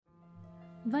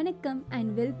வணக்கம்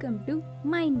and welcome to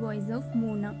mind voice of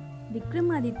Mona.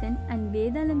 Vikramadithan and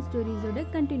Vedalam ஸ்டோரிஸோட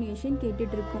continuation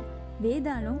கேட்டுட்டு இருக்கோம்.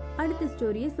 வேதாளம் அடுத்த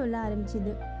ஸ்டோரியை சொல்ல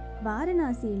ஆரம்பிச்சுது.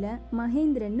 வாரணாசியில்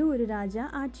மகேந்திரன்னு ஒரு ராஜா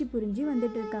ஆட்சி புரிஞ்சு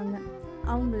வந்துட்டு இருக்காங்க.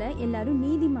 அவங்கள எல்லாரும்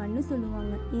நீதிமான்னு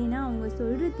சொல்லுவாங்க. ஏன்னா அவங்க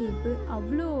சொல்கிற தீர்ப்பு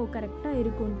அவ்வளோ கரெக்டாக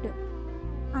இருக்கும்ன்ட்டு.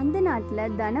 அந்த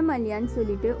நாட்டில் தனமல்யான்னு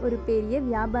சொல்லிட்டு ஒரு பெரிய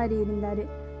வியாபாரி இருந்தார்.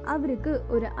 அவருக்கு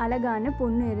ஒரு அழகான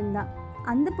பொண்ணு இருந்தா.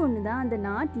 அந்த பொண்ணு தான் அந்த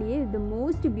நாட்டிலேயே த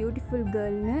மோஸ்ட் பியூட்டிஃபுல்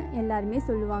கேர்ள்னு எல்லாருமே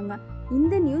சொல்லுவாங்க.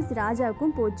 இந்த நியூஸ்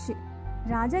ராஜாவுக்கும் போச்சு.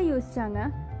 ராஜா யோசிச்சாங்க,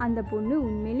 அந்த பொண்ணு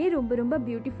உண்மையிலே ரொம்ப ரொம்ப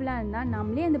பியூட்டிஃபுல்லாக இருந்தால்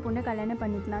நம்மளே அந்த பொண்ணை கல்யாணம்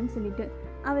பண்ணிக்கலாம்னு சொல்லிட்டு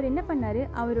அவர் என்ன பண்ணார்,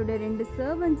 அவரோட 2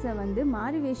 சர்வன்ட்ஸை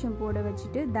மாறு வேஷம் போட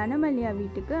வச்சுட்டு தனமல்யா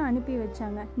வீட்டுக்கு அனுப்பி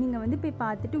வச்சாங்க. நீங்கள் போய்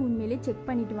பார்த்துட்டு உண்மையிலே செக்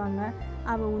பண்ணிட்டு வாங்க,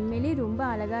 அவள் உண்மையிலே ரொம்ப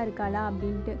அழகாக இருக்காளா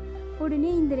அப்படின்ட்டு. உடனே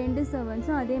இந்த 2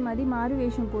 சர்வன்ட்ஸும் அதே மாதிரி மாறு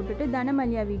வேஷம் போட்டுட்டு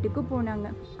தனமல்யா வீட்டுக்கு போனாங்க.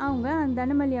 அவங்க அந்த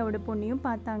தனமல்யாவோட பொண்ணையும்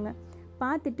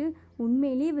பார்த்துட்டு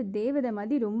உண்மையிலேயே இவ தேவதை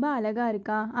மாதிரி ரொம்ப அழகாக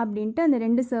இருக்கா அப்படின்ட்டு அந்த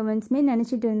 2 சர்வன்ட்ஸுமே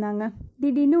நினச்சிட்டு இருந்தாங்க.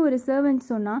 திடீர்னு ஒரு சர்வன்ட்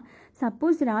சொன்னால்,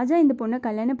 சப்போஸ் ராஜா இந்த பொண்ணை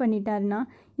கல்யாணம் பண்ணிட்டாருன்னா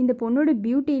இந்த பொண்ணோட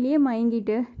பியூட்டிலேயே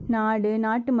மயங்கிட்டு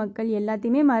நாட்டு மக்கள்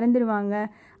எல்லாத்தையுமே மறந்துடுவாங்க.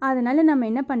 அதனால் நம்ம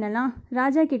என்ன பண்ணலாம்,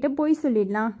 ராஜா கிட்ட போய்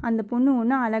சொல்லிடலாம், அந்த பொண்ணு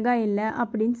ஒன்றும் அழகாக இல்லை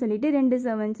அப்படின்னு சொல்லிட்டு 2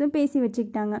 சர்வன்ட்ஸும் பேசி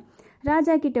வச்சுக்கிட்டாங்க.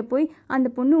 ராஜா கிட்ட போய் அந்த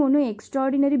பொண்ணு ஒன்றும்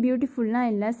எக்ஸ்ட்ராடினரி பியூட்டிஃபுல்லாம்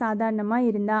இல்லை, சாதாரணமாக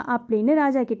இருந்தா அப்படின்னு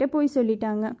ராஜா கிட்ட போய்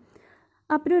சொல்லிட்டாங்க.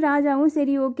 அப்புறம் ராஜாவும்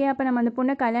சரி ஓகே, அப்போ நம்ம அந்த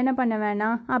பொண்ணை கல்யாணம் பண்ண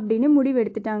வேணாம் அப்படின்னு முடிவு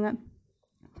எடுத்துட்டாங்க.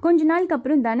 கொஞ்ச நாளுக்கு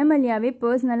அப்புறம் தனமல்யாவே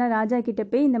பர்சனலாக ராஜா கிட்ட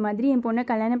போய் இந்த மாதிரி என் பொண்ணை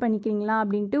கல்யாணம் பண்ணிக்கிறீங்களா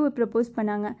அப்படின்ட்டு ஒரு ப்ரப்போஸ்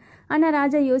பண்ணாங்க. ஆனால்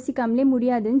ராஜா யோசிக்காமலே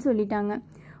முடியாதுன்னு சொல்லிட்டாங்க.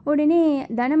 உடனே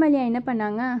தனமல்யா என்ன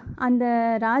பண்ணாங்க, அந்த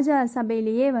ராஜா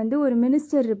சபையிலேயே ஒரு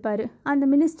மினிஸ்டர் இருப்பார், அந்த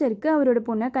மினிஸ்டருக்கு அவரோட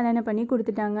பொண்ணை கல்யாணம் பண்ணி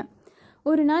கொடுத்துட்டாங்க.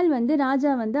 ஒரு நாள் ராஜா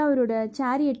அவரோட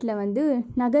சேரியட்டில்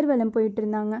நகர்வலம் போயிட்டு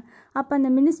இருந்தாங்க. அப்போ அந்த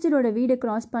மினிஸ்டரோட வீடை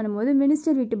கிராஸ் பண்ணும்போது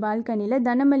மினிஸ்டர் வீட்டு பால்கனியில்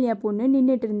தனமல்யா பொண்ணு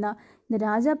நின்றுட்டு இருந்தா. இந்த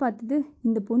ராஜா பார்த்தது,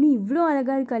 இந்த பொண்ணு இவ்வளோ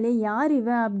அழகாக இருக்காளே, யார்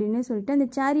இவன் அப்படின்னு சொல்லிட்டு அந்த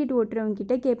சேரியட் ஓட்டுறவங்க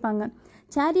கிட்ட கேட்பாங்க.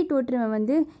 சேரியட் ஓட்டுறவன்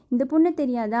இந்த பொண்ணு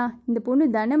தெரியாதா, இந்த பொண்ணு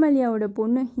தனமல்யாவோட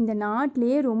பொண்ணு, இந்த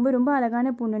நாட்டிலேயே ரொம்ப ரொம்ப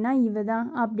அழகான பொண்ணுனா இவ தான்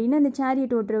அப்படின்னு அந்த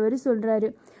சேரியட் ஓட்டுறவர் சொல்கிறாரு.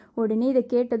 உடனே இதை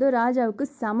கேட்டதும் ராஜாவுக்கு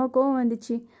செம கோவம்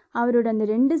வந்துச்சு. அவரோட அந்த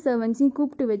 2 சர்வன்ட்ஸையும்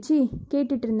கூப்பிட்டு வச்சு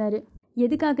கேட்டுட்டு இருந்தாரு,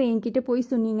 எதுக்காக என்கிட்ட போய்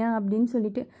சொன்னீங்க அப்படின்னு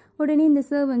சொல்லிட்டு. உடனே இந்த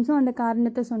சர்வன்ட்ஸும் அந்த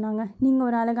காரணத்தை சொன்னாங்க. நீங்கள்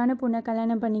ஒரு அழகான பொண்ணை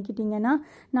கல்யாணம் பண்ணிக்கிட்டீங்கன்னா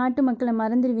நாட்டு மக்களை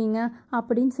மறந்துடுவீங்க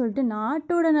அப்படின்னு சொல்லிட்டு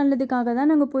நாட்டோட நல்லதுக்காக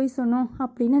தான் நாங்கள் போய் சொன்னோம்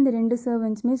அப்படின்னு அந்த 2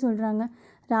 சர்வன்ட்ஸுமே சொல்கிறாங்க.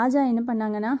 ராஜா என்ன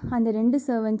பண்ணாங்கன்னா அந்த 2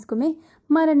 சர்வன்ட்ஸ்க்குமே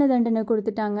மரண தண்டனை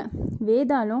கொடுத்துட்டாங்க.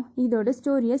 வேதாளம் இதோட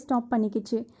ஸ்டோரியை ஸ்டாப்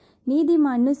பண்ணிக்கிச்சு.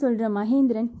 நீதிமான்னு சொல்கிற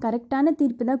மகேந்திரன் கரெக்டான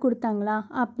தீர்ப்பு தான் கொடுத்தாங்களா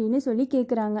அப்படின்னு சொல்லி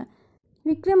கேட்குறாங்க.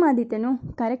 விக்ரமாதித்தனும்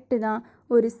கரெக்டு தான்,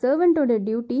 ஒரு சர்வெண்ட்டோட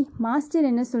டியூட்டி மாஸ்டர்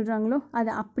என்ன சொல்கிறாங்களோ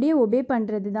அதை அப்படியே ஒபே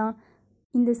பண்ணுறது தான்.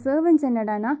 இந்த சர்வன்ட்ஸ்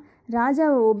என்னடானா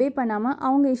ராஜாவை ஒபே பண்ணாமல்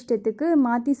அவங்க இஷ்டத்துக்கு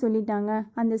மாற்றி சொல்லிட்டாங்க.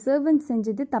 அந்த சர்வன்ட்ஸ்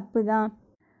செஞ்சது தப்பு தான்,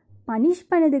 பனிஷ்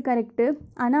பண்ணது கரெக்டு,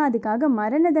 ஆனால் அதுக்காக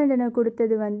மரண தண்டனை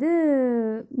கொடுத்தது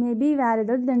மேபி வேறு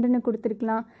ஏதாவது தண்டனை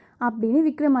கொடுத்துருக்கலாம் அப்படின்னு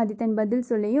விக்ரமாதித்தன் பதில்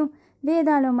சொல்லியும்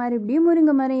வேதாளம் மறுபடியும்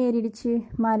முருங்கை மரம் ஏறிடுச்சு.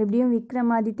 மறுபடியும்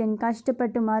விக்ரமாதித்தன்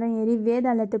கஷ்டப்பட்டு மரம் ஏறி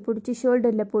வேதாளத்தை பிடிச்சி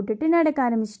ஷோல்டரில் போட்டுட்டு நடக்க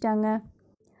ஆரம்பிச்சிட்டாங்க.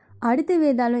 அடுத்த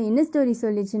வேதாளம் என்ன ஸ்டோரி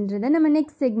சொல்லிச்சுன்றதை நம்ம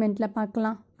நெக்ஸ்ட் செக்மெண்ட்டில்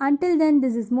பார்க்கலாம். Until then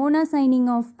this is Mona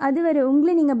signing off. அதுவரை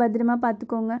உங்களை நீங்கள் பத்திரமா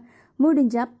பார்த்துக்கோங்க.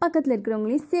 முடிஞ்சால் பக்கத்தில்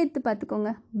இருக்கிறவங்களையும் சேர்த்து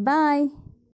பார்த்துக்கோங்க. பாய்.